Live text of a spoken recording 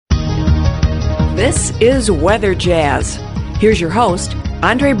This is Weather Jazz. Here's your host,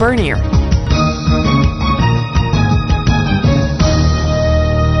 Andre Bernier.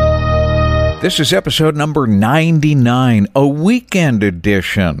 This is episode number 99, a weekend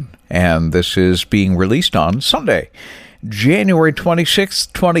edition, and this is being released on Sunday, January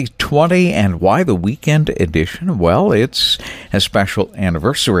 26th, 2020, and why the weekend edition? Well, it's a special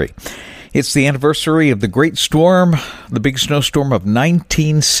anniversary. It's the anniversary of the great storm, the big snowstorm of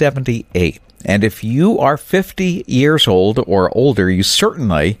 1978, and if you are 50 years old or older, you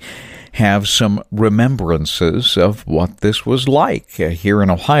certainly have some remembrances of what this was like here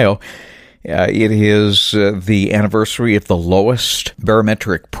in Ohio. It is the anniversary of the lowest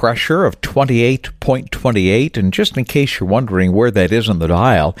barometric pressure of 28.28, and just in case you're wondering where that is on the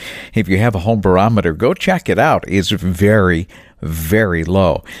dial, if you have a home barometer, go check it out. It's very, very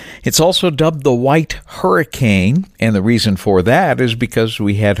low. It's also dubbed the White Hurricane, and the reason for that is because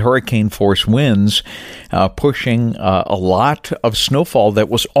we had hurricane force winds pushing a lot of snowfall that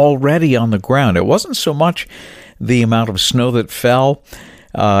was already on the ground. It wasn't so much the amount of snow that fell,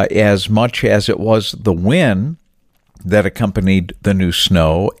 as much as it was the wind that accompanied the new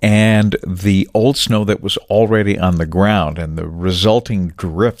snow and the old snow that was already on the ground, and the resulting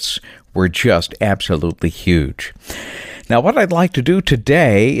drifts were just absolutely huge. Now, what I'd like to do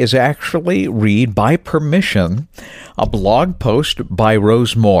today is actually read, by permission, a blog post by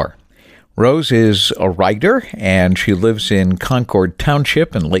Rose Moore. Rose is a writer, and she lives in Concord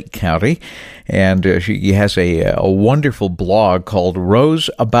Township in Lake County, and she has a wonderful blog called Rose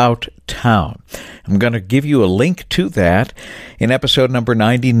About Town. I'm going to give you a link to that in episode number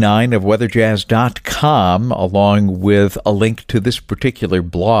 99 of weatherjazz.com, along with a link to this particular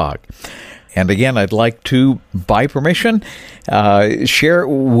blog. And again, I'd like to, by permission, share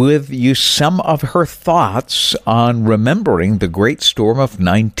with you some of her thoughts on remembering the great storm of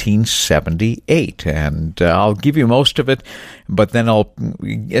 1978. And I'll give you most of it, but then I'll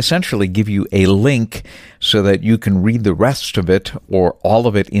essentially give you a link so that you can read the rest of it or all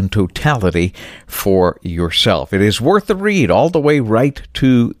of it in totality for yourself. It is worth the read all the way right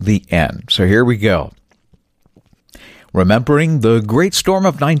to the end. So here we go. Remembering the great storm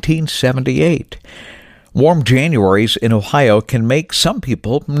of 1978. Warm Januaries in Ohio can make some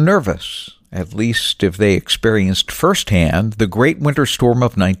people nervous, at least if they experienced firsthand the great winter storm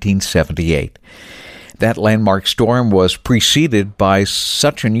of 1978. That landmark storm was preceded by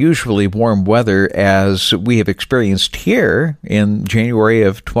such unusually warm weather as we have experienced here in January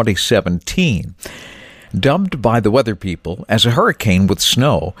of 2017. Dubbed by the weather people as a hurricane with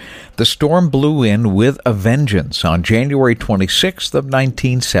snow, the storm blew in with a vengeance on January 26th of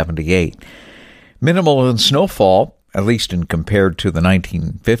 1978. Minimal in snowfall, at least in compared to the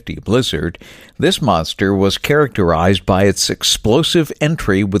 1950 blizzard, this monster was characterized by its explosive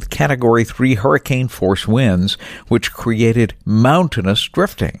entry with Category 3 hurricane force winds, which created mountainous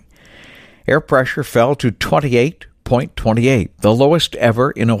drifting. Air pressure fell to 28.28, the lowest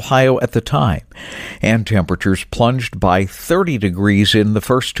ever in Ohio at the time, and temperatures plunged by 30 degrees in the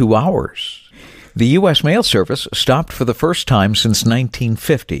first 2 hours. The U.S. Mail Service stopped for the first time since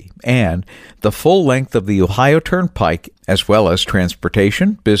 1950, and the full length of the Ohio Turnpike, as well as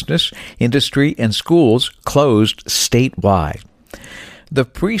transportation, business, industry, and schools, closed statewide. The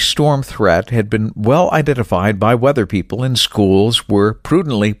pre-storm threat had been well identified by weather people, and schools were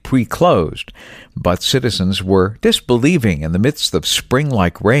prudently pre-closed, but citizens were disbelieving in the midst of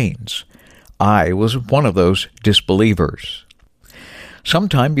spring-like rains. I was one of those disbelievers.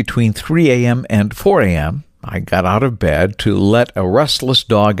 Sometime between 3 a.m. and 4 a.m., I got out of bed to let a restless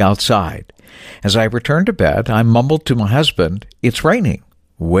dog outside. As I returned to bed, I mumbled to my husband, "It's raining.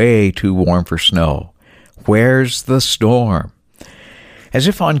 Way too warm for snow. Where's the storm?" As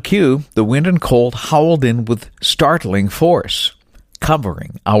if on cue, the wind and cold howled in with startling force,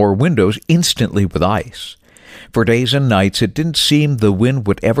 covering our windows instantly with ice. For days and nights, it didn't seem the wind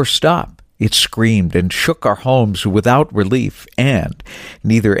would ever stop. It screamed and shook our homes without relief, and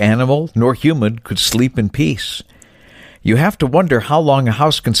neither animal nor human could sleep in peace. "You have to wonder how long a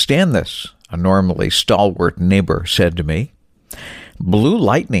house can stand this," a normally stalwart neighbor said to me. Blue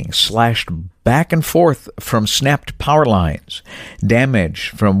lightning slashed back and forth from snapped power lines. Damage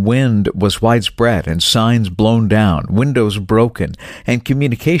from wind was widespread, and signs blown down, windows broken, and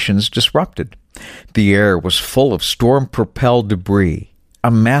communications disrupted. The air was full of storm-propelled debris. A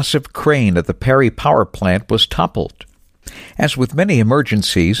massive crane at the Perry Power Plant was toppled. As with many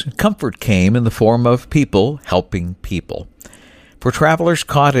emergencies, comfort came in the form of people helping people. For travelers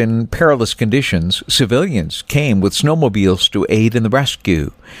caught in perilous conditions, civilians came with snowmobiles to aid in the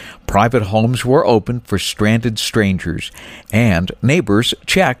rescue. Private homes were opened for stranded strangers, and neighbors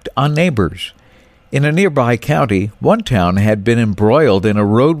checked on neighbors. In a nearby county, one town had been embroiled in a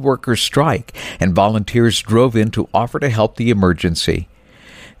road workers' strike, and volunteers drove in to offer to help the emergency.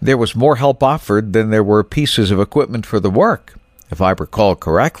 There was more help offered than there were pieces of equipment for the work. If I recall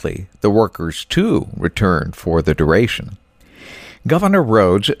correctly, the workers, too, returned for the duration. Governor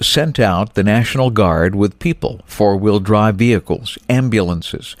Rhodes sent out the National Guard with people, four-wheel drive vehicles,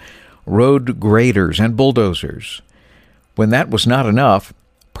 ambulances, road graders, and bulldozers. When that was not enough,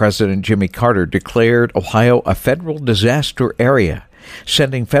 President Jimmy Carter declared Ohio a federal disaster area,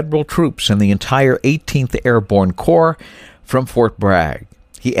 sending federal troops and the entire 18th Airborne Corps from Fort Bragg.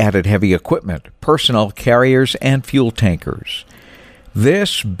 He added heavy equipment, personnel carriers, and fuel tankers.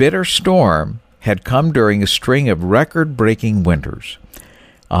 This bitter storm had come during a string of record-breaking winters.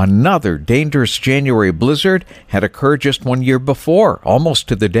 Another dangerous January blizzard had occurred just 1 year before, almost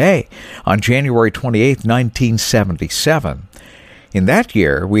to the day, on January 28, 1977. In that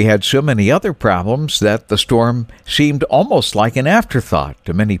year, we had so many other problems that the storm seemed almost like an afterthought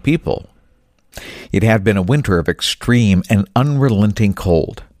to many people. It had been a winter of extreme and unrelenting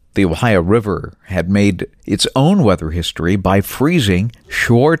cold. The Ohio River had made its own weather history by freezing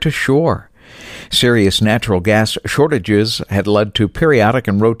shore to shore. Serious natural gas shortages had led to periodic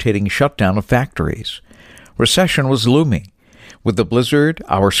and rotating shutdown of factories. Recession was looming. With the blizzard,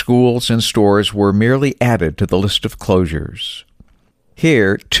 our schools and stores were merely added to the list of closures.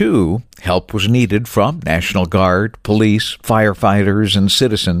 Here, too, help was needed from National Guard, police, firefighters, and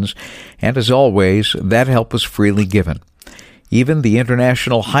citizens, and as always, that help was freely given. Even the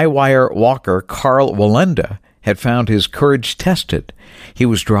international high-wire walker Karl Wallenda had found his courage tested. He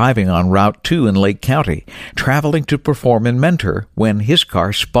was driving on Route 2 in Lake County, traveling to perform in Mentor when his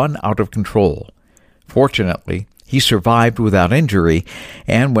car spun out of control. Fortunately, he survived without injury,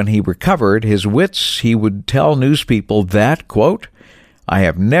 and when he recovered his wits, he would tell newspeople that, quote, "I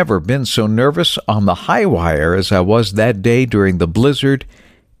have never been so nervous on the high wire as I was that day during the blizzard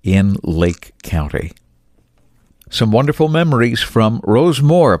in Lake County." Some wonderful memories from Rose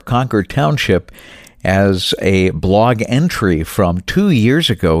Moore of Concord Township as a blog entry from 2 years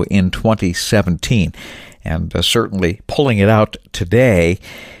ago in 2017. And certainly pulling it out today,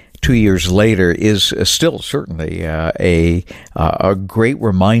 2 years later, is still certainly a great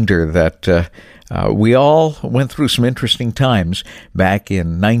reminder that we all went through some interesting times back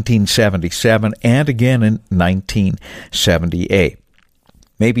in 1977 and again in 1978.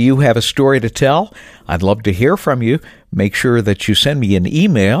 Maybe you have a story to tell. I'd love to hear from you. Make sure that you send me an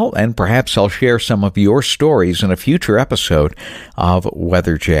email, and perhaps I'll share some of your stories in a future episode of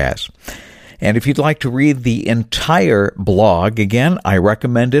Weather Jazz. And if you'd like to read the entire blog, again, I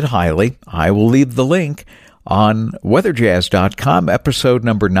recommend it highly. I will leave the link on weatherjazz.com, episode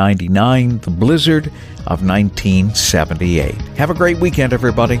number 99, The Blizzard of 1978. Have a great weekend,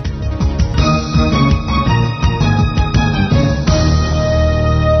 everybody.